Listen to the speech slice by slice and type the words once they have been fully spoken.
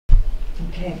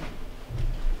Okay.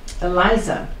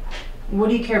 Eliza, what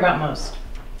do you care about most?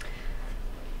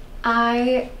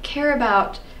 I care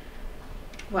about,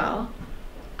 well,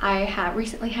 I have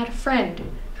recently had a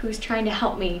friend who's trying to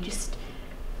help me just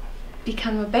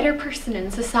become a better person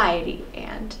in society,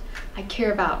 and I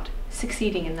care about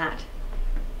succeeding in that.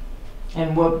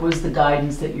 And what was the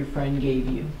guidance that your friend gave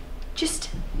you? Just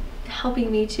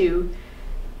helping me to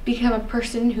become a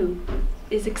person who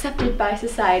is accepted by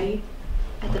society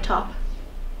at the top.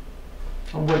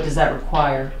 And what does that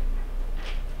require?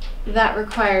 That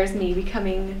requires me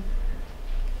becoming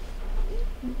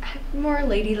more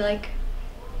ladylike.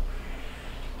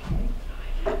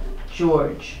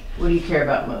 George, what do you care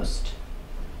about most?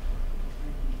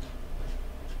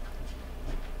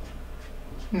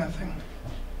 Nothing.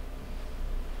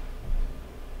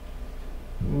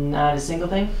 Not a single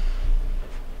thing?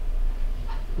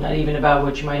 Not even about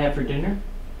what you might have for dinner?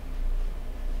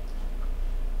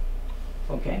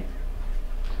 Okay.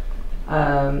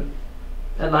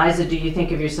 Eliza, do you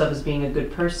think of yourself as being a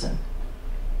good person?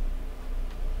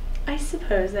 I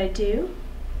suppose I do.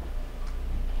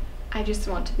 I just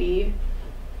want to be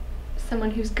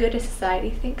someone who's good as society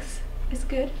thinks is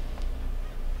good.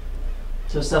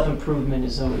 So self-improvement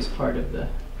is always part of the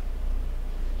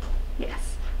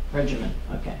Yes. regimen.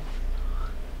 Okay.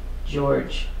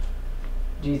 George,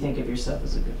 do you think of yourself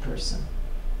as a good person?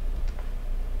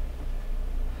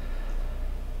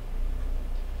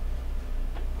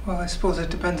 Well, I suppose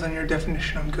it depends on your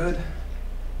definition of good.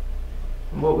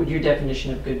 What would your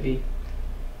definition of good be?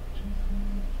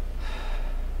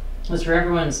 Because for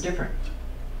everyone it's different.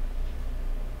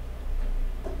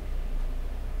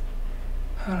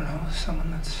 I don't know,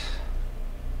 someone that's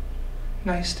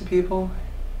nice to people,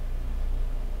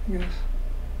 I guess.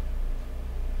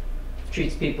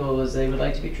 Treats people as they would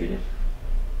like to be treated.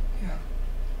 Yeah.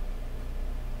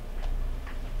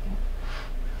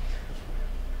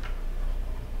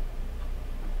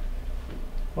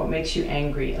 What makes you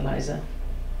angry, Eliza?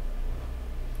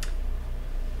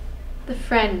 The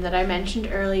friend that I mentioned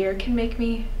earlier can make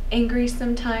me angry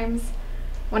sometimes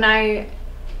when I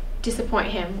disappoint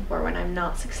him or when I'm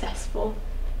not successful.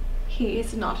 He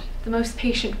is not the most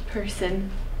patient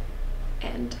person,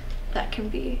 and that can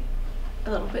be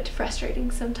a little bit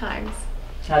frustrating sometimes.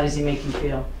 How does he make you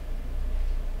feel?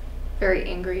 Very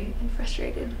angry and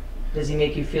frustrated. Does he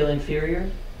make you feel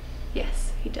inferior?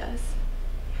 Yes, he does.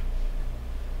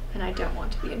 And I don't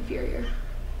want to be inferior.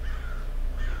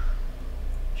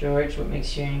 George, what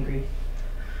makes you angry?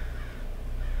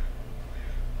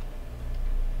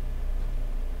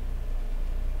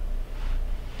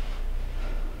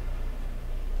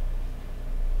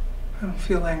 I don't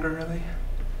feel anger really.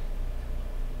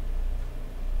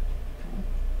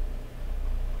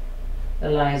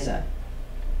 Eliza,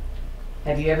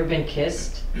 have you ever been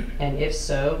kissed? And if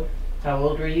so, how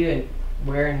old were you and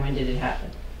where and when did it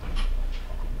happen?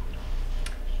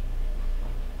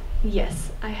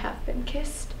 Yes, I have been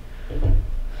kissed.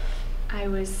 I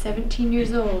was 17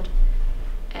 years old,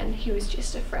 and he was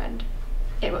just a friend.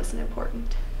 It wasn't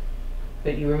important.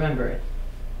 But you remember it?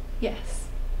 Yes.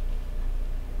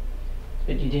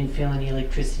 But you didn't feel any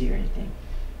electricity or anything?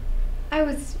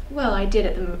 Well, I did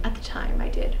at the time, I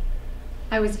did.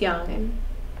 I was young, and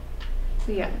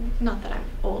not that I'm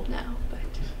old now, but...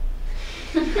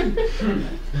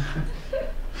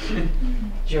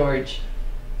 George,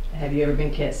 have you ever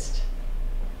been kissed?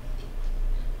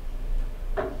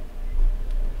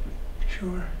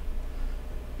 Sure.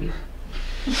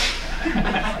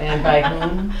 And by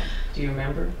whom? Do you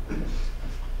remember?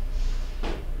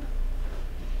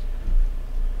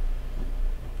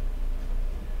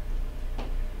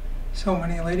 So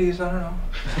many ladies, I don't know.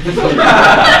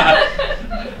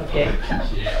 Okay.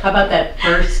 How about that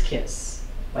first kiss?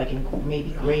 Like in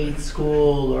maybe grade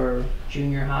school or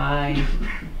junior high?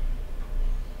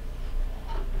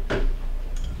 I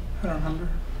don't remember.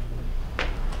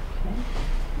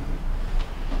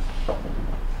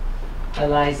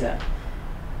 Eliza,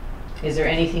 is there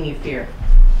anything you fear?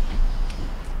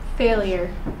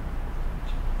 Failure.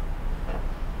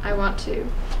 I want to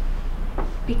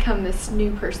become this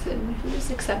new person who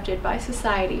is accepted by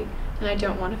society, and I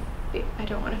don't want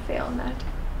to fail in that.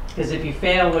 Because if you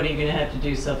fail, what are you going to have to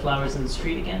do? Sell flowers in the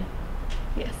street again?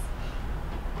 Yes.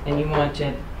 And you want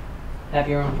to have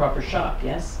your own proper shop,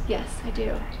 yes? Yes, I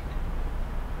do.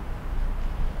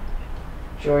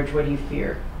 George, what do you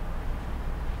fear?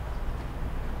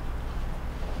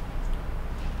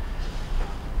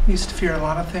 I used to fear a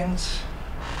lot of things.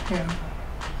 You know,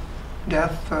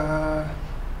 death,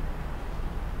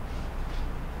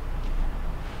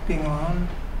 being alone,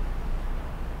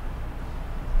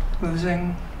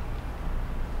 losing,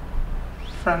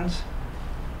 friends.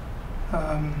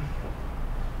 Not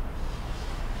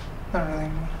really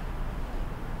anymore.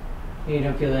 You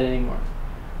don't feel that anymore.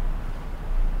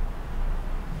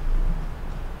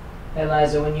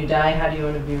 Eliza, when you die, how do you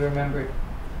want to be remembered?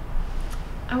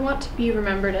 I want to be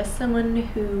remembered as someone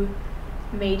who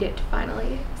made it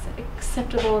finally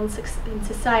acceptable in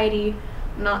society,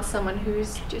 not someone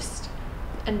who's just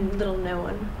a little no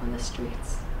one on the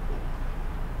streets.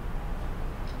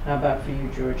 How about for you,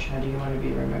 George? How do you want to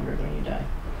be remembered when you die?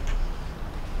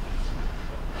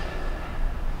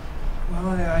 Well,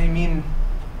 I mean,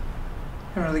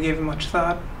 I never really gave it much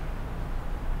thought.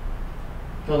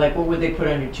 Well, like, what would they put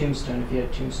on your tombstone if you had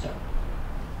a tombstone?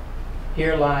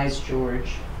 Here lies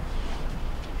George.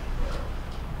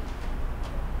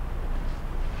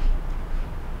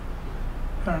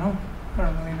 I don't know. I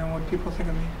don't really know what people think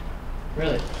of me.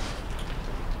 Really?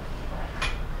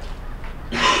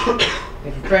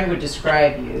 If a friend would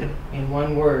describe you in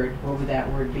one word, what would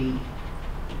that word be?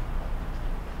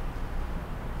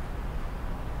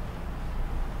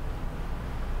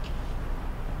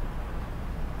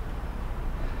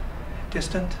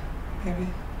 Distant, maybe?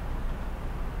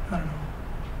 I don't know.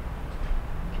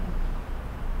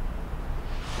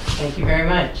 Thank you very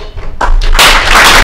much.